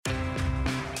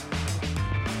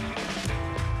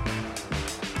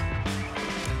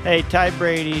Hey, Ty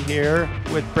Brady here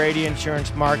with Brady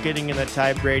Insurance Marketing in the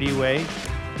Ty Brady Way,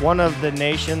 one of the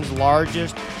nation's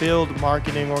largest field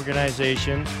marketing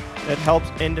organizations that helps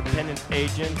independent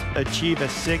agents achieve a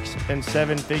 6- and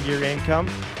 7-figure income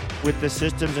with the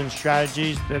systems and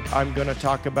strategies that I'm going to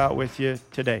talk about with you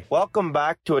today. Welcome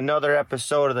back to another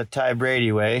episode of the Ty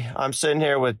Brady Way. I'm sitting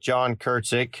here with John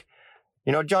Kurtzik.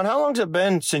 You know, John, how long's it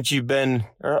been since you've been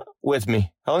with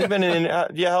me? How long have you been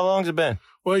in? How long's it been?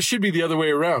 Well, it should be the other way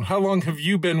around. How long have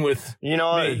you been with me?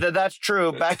 That's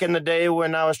true. Back in the day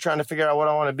when I was trying to figure out what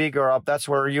I want to be grow up, that's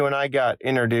where you and I got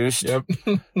introduced. Yep.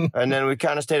 And then we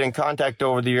kind of stayed in contact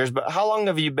over the years. But how long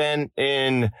have you been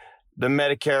in the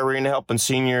Medicare arena helping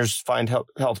seniors find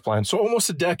health plans? So almost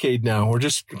a decade now. We're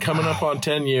just coming up on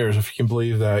 10 years, if you can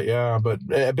believe that. Yeah, but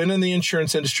I've been in the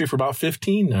insurance industry for about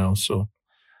 15 now,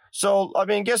 So, I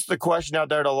mean, I guess the question out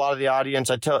there to a lot of the audience,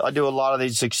 I do a lot of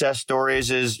these success stories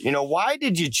is, why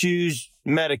did you choose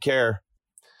Medicare?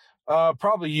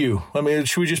 Probably you. I mean,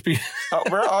 should we just be...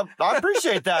 I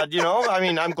appreciate that, I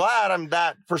mean, I'm glad I'm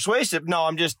that persuasive. No,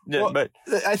 I'm just... but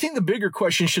I think the bigger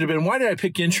question should have been, why did I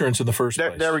pick insurance in the first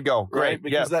place? There we go. Great. Right?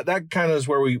 Because that kind of is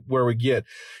where we get.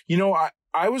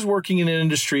 I was working in an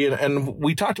industry, and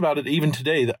we talked about it even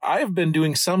today, that I have been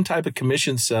doing some type of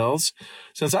commission sales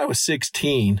since I was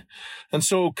 16. And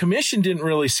so commission didn't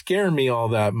really scare me all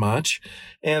that much.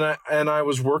 And I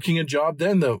was working a job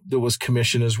then that was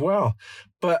commission as well.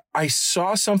 But I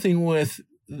saw something with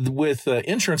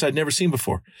insurance I'd never seen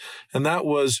before. And that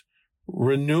was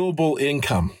renewable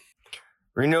income.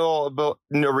 Renewable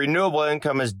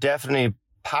income is definitely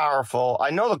powerful. I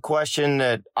know the question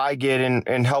that I get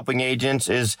in helping agents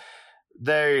is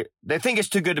they think it's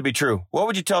too good to be true. What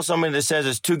would you tell somebody that says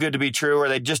it's too good to be true or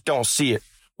they just don't see it?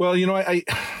 Well,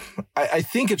 I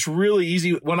think it's really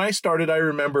easy. When I started, I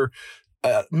remember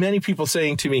many people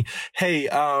saying to me, hey,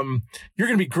 you're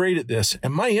going to be great at this.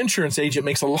 And my insurance agent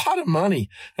makes a lot of money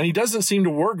and he doesn't seem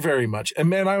to work very much. And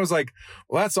man, I was like,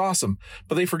 well, that's awesome.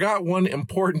 But they forgot one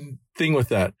important thing with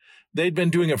that. They'd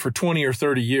been doing it for 20 or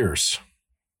 30 years.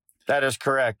 That is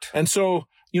correct. And so,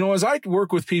 as I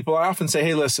work with people, I often say,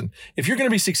 hey, listen, if you're going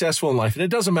to be successful in life, and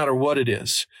it doesn't matter what it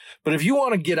is, but if you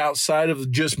want to get outside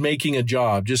of just making a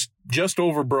job, just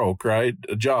over broke, right?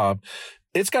 A job,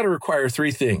 it's got to require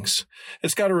 3 things.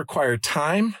 It's got to require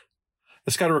time.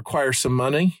 It's got to require some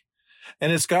money,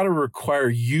 and it's got to require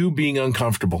you being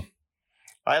uncomfortable.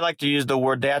 I like to use the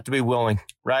word, they have to be willing,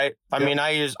 right? I mean,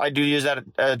 I do use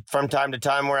that from time to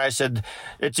time where I said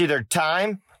it's either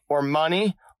time or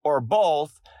money or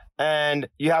both, and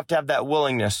you have to have that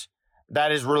willingness.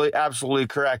 That is really absolutely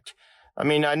correct. I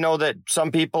mean, I know that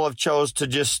some people have chose to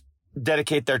just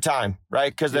dedicate their time,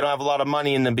 right? Because they don't have a lot of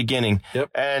money in the beginning. Yep.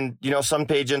 And, some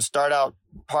agents start out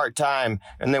part-time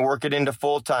and they work it into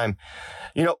full-time.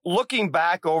 Looking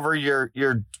back over your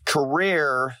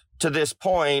career to this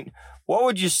point, what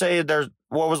would you say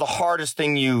what was the hardest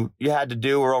thing you had to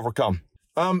do or overcome?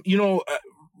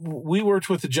 We worked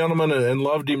with a gentleman and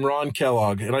loved him, Ron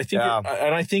Kellogg. And I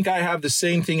think I have the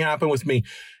same thing happen with me.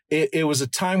 It was a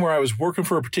time where I was working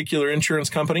for a particular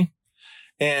insurance company,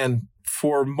 and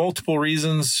for multiple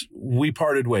reasons, we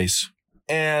parted ways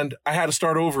and I had to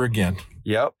start over again.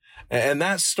 Yep. And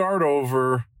that start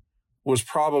over was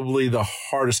probably the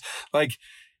hardest.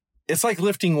 It's like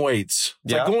lifting weights.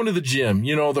 It's like going to the gym.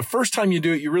 The first time you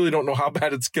do it, you really don't know how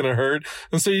bad it's going to hurt.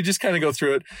 And so you just kind of go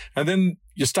through it. And then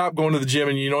you stop going to the gym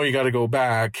and you got to go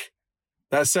back.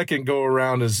 That second go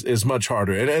around is much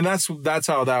harder. And that's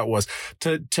how that was.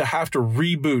 To have to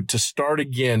reboot, to start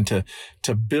again,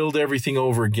 to build everything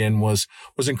over again was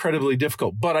incredibly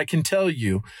difficult. But I can tell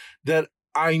you that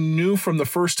I knew from the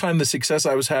first time the success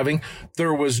I was having,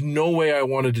 there was no way I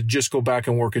wanted to just go back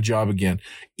and work a job again.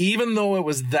 Even though it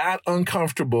was that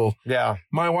uncomfortable,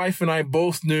 my wife and I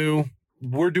both knew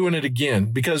we're doing it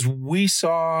again because we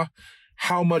saw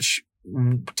how much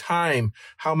time,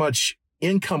 how much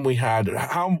income we had,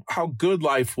 how good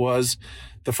life was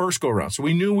the first go around. So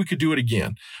we knew we could do it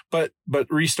again, but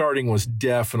restarting was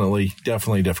definitely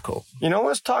difficult.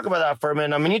 Let's talk about that for a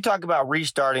minute. I mean, you talk about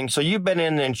restarting. So you've been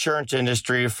in the insurance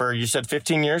industry for, you said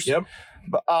 15 years? Yep.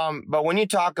 But when you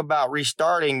talk about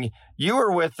restarting, you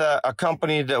were with a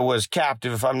company that was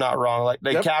captive, if I'm not wrong,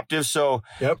 captive. So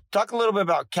talk a little bit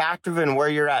about captive and where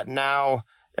you're at now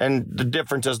and the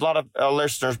differences. A lot of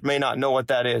listeners may not know what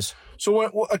that is. So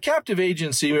a captive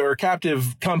agency or a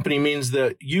captive company means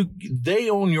that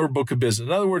they own your book of business.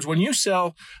 In other words, when you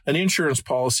sell an insurance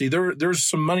policy, there's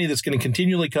some money that's going to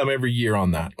continually come every year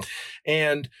on that.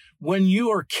 And when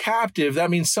you are captive, that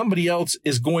means somebody else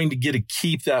is going to get to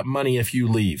keep that money if you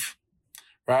leave.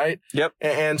 right? Yep.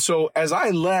 And so as I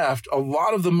left, a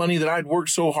lot of the money that I'd worked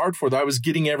so hard for that I was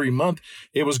getting every month,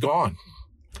 it was gone.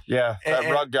 Yeah, that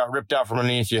rug got ripped out from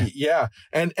underneath you. Yeah.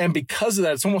 And because of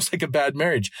that, it's almost like a bad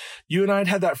marriage. You and I had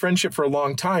had that friendship for a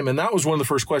long time. And that was one of the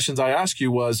first questions I asked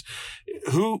you was,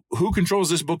 who controls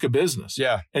this book of business?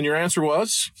 Yeah. And your answer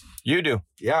was? You do.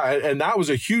 Yeah. And that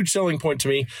was a huge selling point to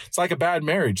me. It's like a bad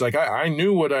marriage. Like I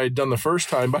knew what I had done the first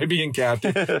time by being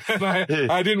captive. And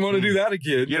I didn't want to do that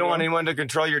again. You don't want anyone to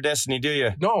control your destiny, do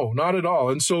you? No, not at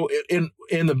all. And so in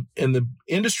the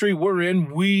industry we're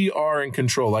in, we are in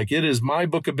control. Like it is my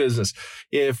book of business.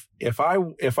 If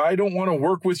I don't want to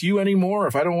work with you anymore,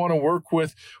 if I don't want to work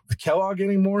with Kellogg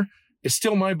anymore, it's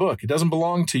still my book. It doesn't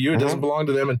belong to you. It doesn't belong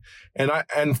to them.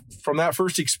 And from that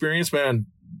first experience, man,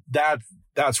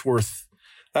 that's worth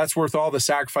all the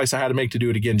sacrifice I had to make to do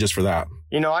it again just for that.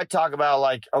 You know, I talk about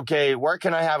like, okay, where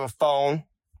can I have a phone,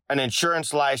 an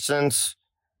insurance license,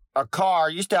 a car? I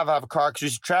used to have a car because I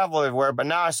used to travel everywhere, but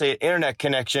now I say internet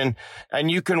connection,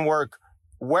 and you can work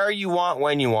where you want,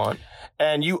 when you want,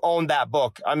 and you own that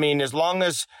book. I mean, as long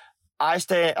as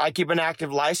I keep an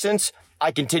active license,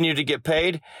 I continue to get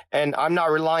paid, and I'm not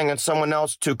relying on someone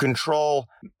else to control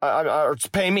or to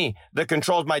pay me. That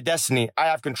controls my destiny. I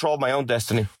have control of my own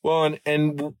destiny. Well,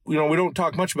 and you know, we don't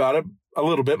talk much about it. A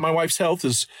little bit. My wife's health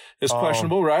is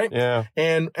questionable, right? Yeah.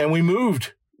 And we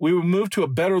moved. We moved to a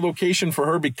better location for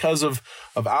her because of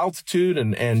altitude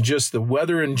and just the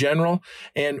weather in general.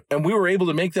 And we were able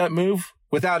to make that move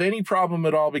without any problem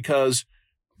at all because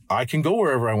I can go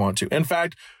wherever I want to. In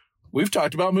fact, we've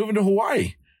talked about moving to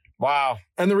Hawaii. Wow.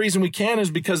 And the reason we can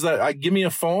is because give me a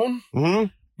phone,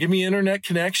 give me internet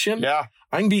connection. Yeah.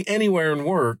 I can be anywhere and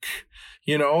work,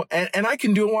 you know, and I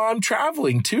can do it while I'm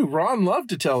traveling too. Ron loved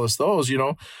to tell us those, you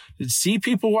know, see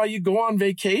people while you go on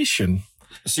vacation.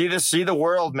 See the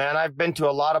world, man. I've been to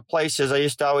a lot of places. I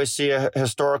used to always see a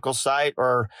historical site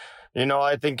or, you know,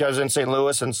 I think I was in St.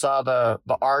 Louis and saw the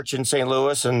arch in St.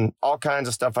 Louis and all kinds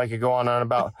of stuff I could go on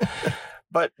about.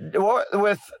 But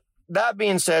with that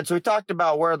being said, so we talked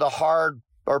about where the hard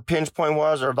or pinch point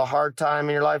was or the hard time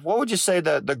in your life. What would you say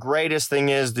the greatest thing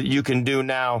is that you can do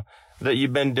now that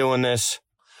you've been doing this?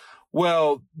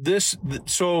 Well,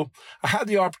 so I had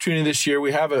the opportunity this year.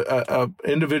 We have a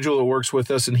individual that works with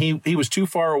us, and he was too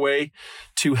far away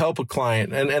to help a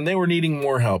client, and they were needing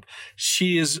more help.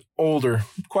 She is older,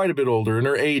 quite a bit older, in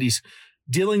her 80s,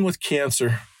 dealing with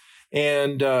cancer.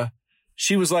 And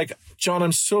she was like, John,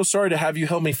 I'm so sorry to have you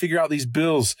help me figure out these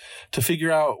bills, to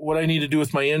figure out what I need to do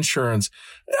with my insurance.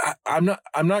 I'm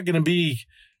not going to be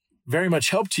very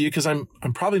much help to you because I'm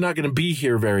probably not going to be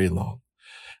here very long.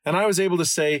 And I was able to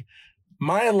say,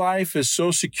 my life is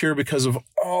so secure because of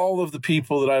all of the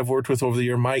people that I've worked with over the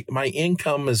year. My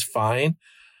income is fine.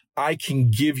 I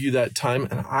can give you that time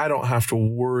and I don't have to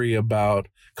worry about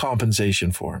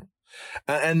compensation for it.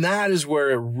 And that is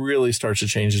where it really starts to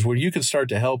change, is where you can start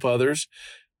to help others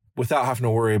without having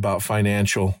to worry about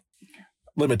financial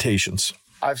limitations.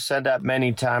 I've said that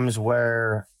many times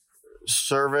where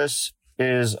service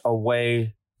is a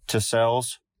way to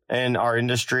sales in our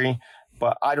industry,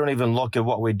 but I don't even look at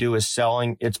what we do as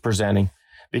selling, it's presenting.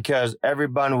 Because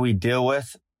everybody we deal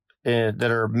with that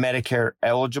are Medicare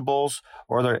eligibles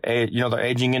or they're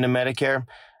aging into Medicare,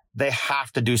 they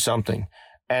have to do something.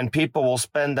 And people will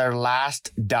spend their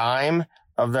last dime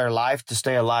of their life to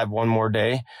stay alive one more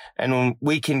day. And when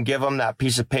we can give them that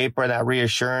piece of paper and that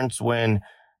reassurance when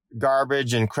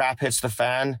garbage and crap hits the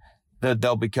fan, that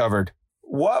they'll be covered.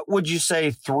 What would you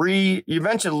say you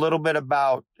mentioned a little bit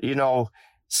about, you know,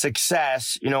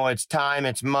 success, you know, it's time,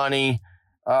 it's money,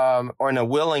 or a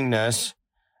willingness.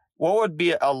 What would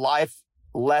be a life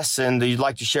lesson that you'd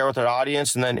like to share with our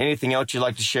audience? And then anything else you'd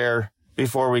like to share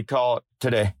before we call it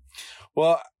today?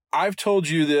 Well, I've told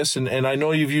you this, and I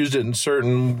know you've used it in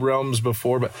certain realms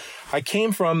before, but I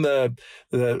came from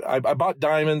I bought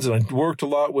diamonds and I worked a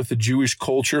lot with the Jewish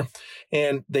culture,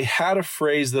 and they had a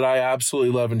phrase that I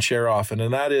absolutely love and share often,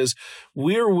 and that is,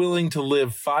 we're willing to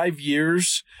live 5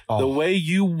 years the way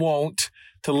you won't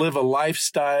to live a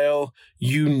lifestyle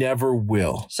you never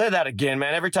will. Say that again,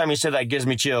 man. Every time you say that, it gives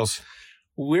me chills.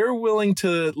 We're willing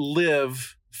to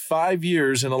live 5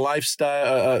 years in a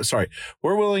lifestyle.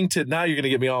 We're willing to. Now you're going to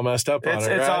get me all messed up on it. It's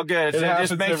right? all good. It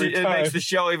just makes the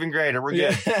show even greater. We're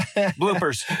good.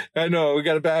 Bloopers. I know. We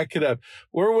got to back it up.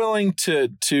 We're willing to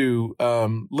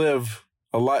live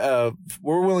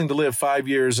we're willing to live 5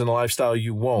 years in a lifestyle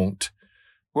you won't.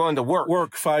 Willing to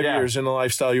work 5 years in a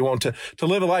lifestyle you won't, to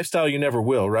live a lifestyle you never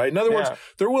will, right? In other words,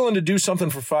 they're willing to do something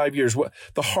for 5 years.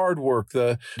 The hard work,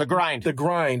 the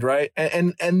grind, right?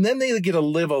 And then they get to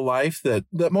live a life that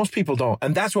most people don't.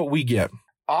 And that's what we get.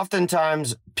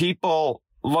 Oftentimes people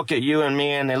look at you and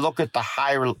me and they look at the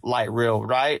highlight reel,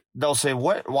 right? They'll say,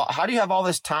 how do you have all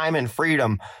this time and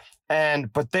freedom?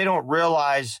 But they don't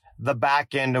realize the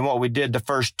back end and what we did the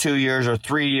first 2 years or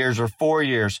 3 years or 4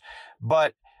 years.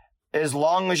 But as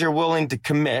long as you're willing to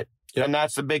commit, and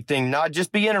that's the big thing, not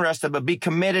just be interested, but be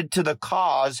committed to the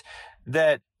cause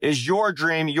that is your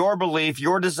dream, your belief,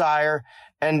 your desire,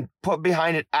 and put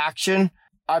behind it action.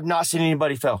 I've not seen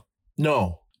anybody fail.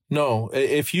 No.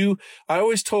 I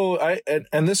always told,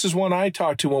 and this is one I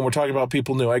talk to when we're talking about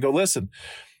people new. I go, listen,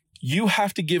 you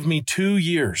have to give me 2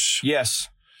 years. Yes.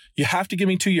 You have to give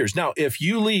me 2 years. Now, if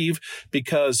you leave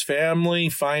because family,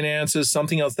 finances,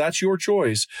 something else, that's your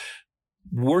choice.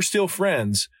 We're still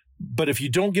friends. But if you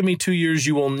don't give me 2 years,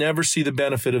 you will never see the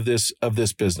benefit of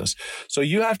this business. So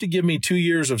you have to give me 2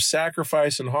 years of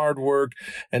sacrifice and hard work,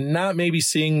 and not maybe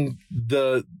seeing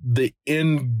the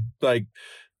end, like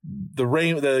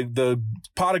the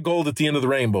pot of gold at the end of the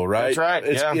rainbow, right? That's right.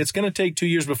 It's going to take 2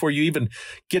 years before you even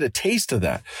get a taste of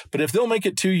that. But if they'll make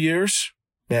it 2 years,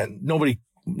 man, nobody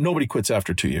quits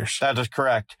after 2 years. That is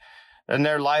correct. And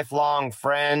they're lifelong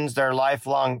friends.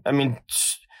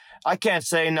 I can't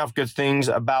say enough good things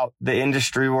about the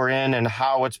industry we're in and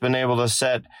how it's been able to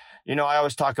set. I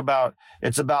always talk about,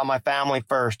 it's about my family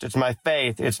first. It's my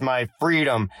faith. It's my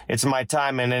freedom. It's my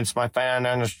time, and it's my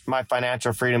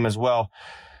financial freedom as well.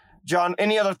 John,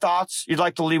 any other thoughts you'd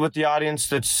like to leave with the audience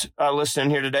that's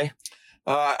listening here today?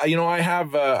 I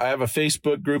have a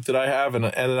Facebook group that I have, and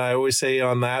I always say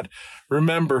on that,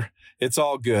 remember, it's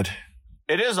all good.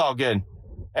 It is all good.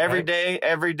 Every day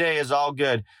is all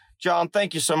good. John,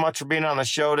 thank you so much for being on the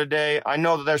show today. I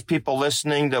know that there's people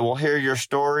listening that will hear your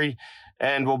story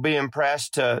and will be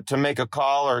impressed to make a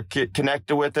call or get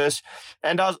connected with us.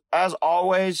 And as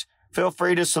always, feel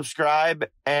free to subscribe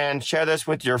and share this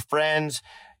with your friends,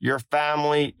 your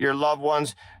family, your loved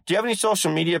ones. Do you have any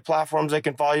social media platforms they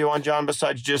can follow you on, John,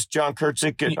 besides just John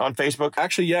Kurtzik on Facebook?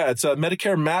 Actually, yeah, it's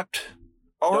Medicare Mapped.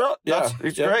 Oh, really?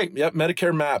 It's great. Yep,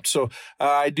 Medicare Mapped. So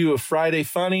I do a Friday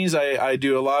Funnies. I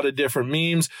do a lot of different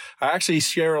memes. I actually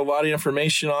share a lot of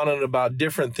information on it about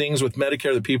different things with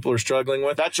Medicare that people are struggling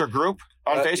with. That's your group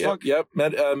on Facebook? Yep.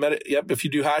 If you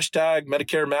do hashtag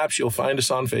Medicare Maps, you'll find us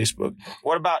on Facebook.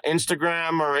 What about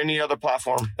Instagram or any other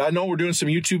platform? I know we're doing some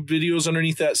YouTube videos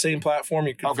underneath that same platform.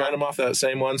 You can find them off that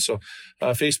same one. So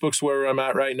Facebook's where I'm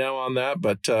at right now on that.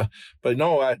 But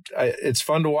no, it's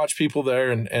fun to watch people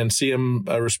there and see them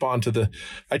respond to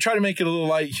I try to make it a little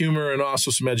light humor and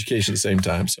also some education at the same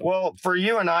time. So. Well, for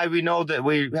you and I, we know that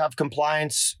we have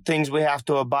compliance things we have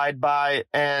to abide by,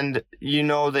 and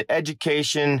the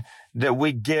education that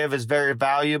we give is very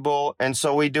valuable. And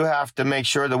so we do have to make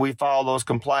sure that we follow those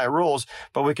compliant rules,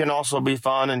 but we can also be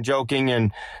fun and joking.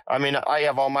 And I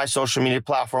have all my social media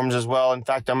platforms as well. In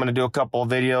fact, I'm going to do a couple of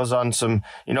videos on some,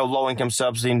 low income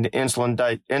subsidy and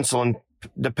insulin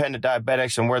dependent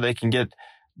diabetics and where they can get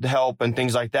the help and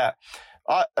things like that.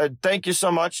 Thank you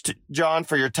so much, John,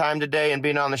 for your time today and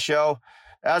being on the show.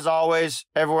 As always,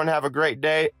 everyone have a great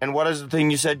day. And what is the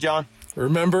thing you said, John?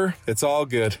 Remember, it's all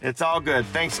good. It's all good.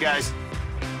 Thanks, guys.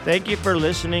 Thank you for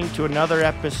listening to another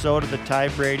episode of the Ty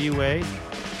Brady Way.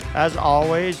 As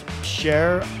always,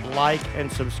 share, like, and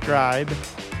subscribe.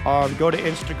 Go to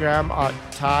Instagram at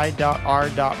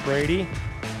ty.r.brady.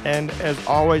 And as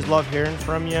always, love hearing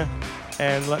from you.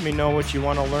 And let me know what you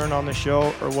want to learn on the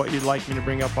show or what you'd like me to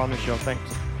bring up on the show.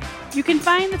 Thanks. You can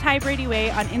find the Ty Brady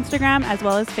Way on Instagram as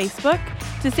well as Facebook.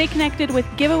 To stay connected with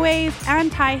giveaways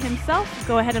and Ty himself,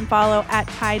 go ahead and follow at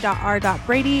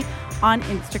ty.r.brady on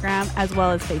Instagram as well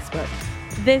as Facebook.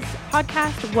 This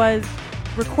podcast was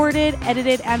recorded,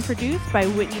 edited, and produced by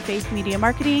Whitney Faith Media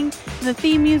Marketing. And the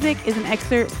theme music is an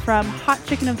excerpt from Hot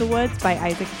Chicken of the Woods by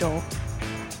Isaac Joel.